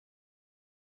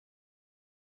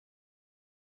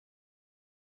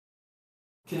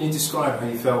Can you describe how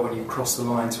you felt when you crossed the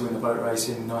line to win the boat race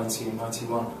in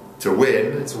 1991? To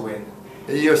win? To win.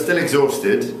 You're still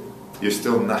exhausted, you're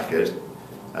still knackered,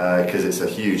 because it's a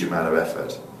huge amount of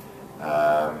effort.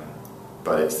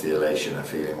 But it's the elation of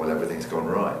feeling, well, everything's gone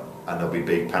right. And there'll be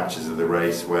big patches of the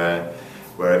race where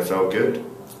it felt good.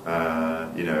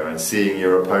 You know, and seeing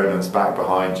your opponents back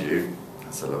behind you,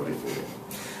 that's a lovely feeling.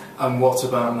 And what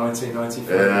about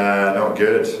 1994? Not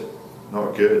good.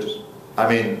 Not good. I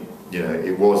mean, you know,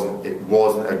 it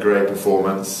wasn't a great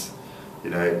performance. You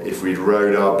know, if we'd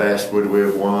rowed our best, would we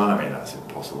have won? I mean, that's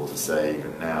impossible to say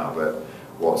even now. But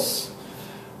what's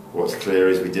clear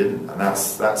is we didn't, and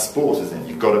that's sport, isn't it?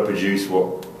 You've got to produce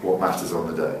what matters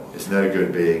on the day. It's no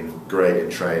good being great in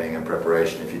training and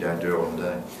preparation if you don't do it on the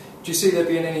day. Do you see there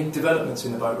being any developments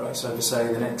in the boat race over, say,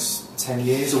 the next 10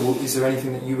 years, or is there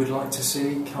anything that you would like to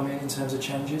see come in terms of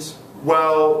changes?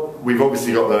 Well, we've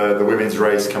obviously got the women's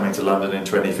race coming to London in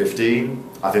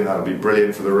 2015. I think that'll be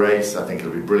brilliant for the race. I think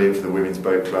it'll be brilliant for the women's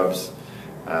boat clubs.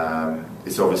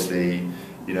 It's obviously,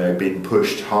 you know, been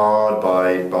pushed hard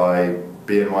by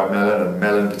BNY Mellon, and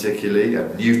Mellon particularly,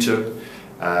 and Newton.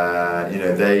 You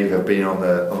know, they have been on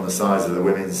the sides of the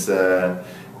women's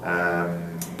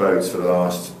boats for the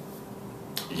last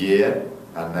year,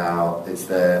 and now it's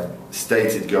their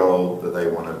stated goal that they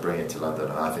want to bring it to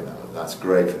London, and I think that's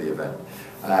great for the event.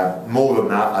 More than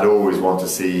that, I'd always want to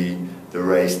see the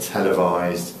race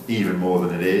televised even more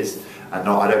than it is, and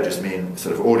I don't just mean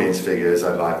sort of audience figures.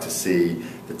 I'd like to see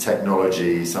the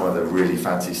technology, some of the really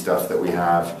fancy stuff that we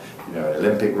have, you know,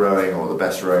 Olympic rowing or the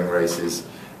best rowing races,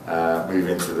 move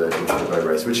into the boat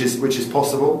race, which is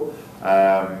possible.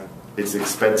 It's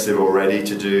expensive already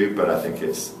to do, but I think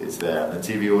it's there, and the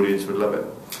TV audience would love it.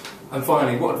 And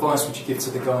finally, what advice would you give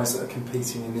to the guys that are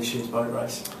competing in this year's boat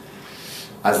race?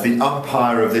 As the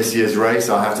umpire of this year's race,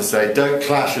 I have to say, don't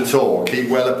clash at all. Keep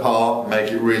well apart, make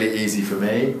it really easy for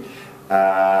me.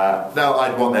 No,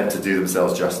 I'd want them to do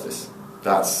themselves justice.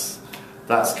 That's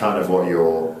kind of what you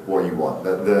want.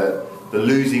 The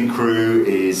losing crew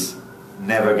is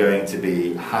never going to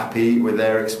be happy with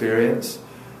their experience,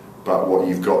 but what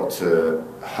you've got to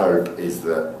hope is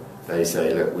that they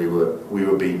say, look, we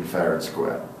were beaten fair and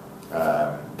square.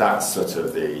 That's sort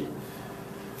of the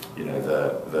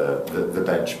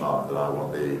benchmark that I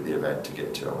want the event to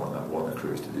get to. I want the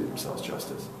crews to do themselves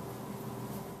justice.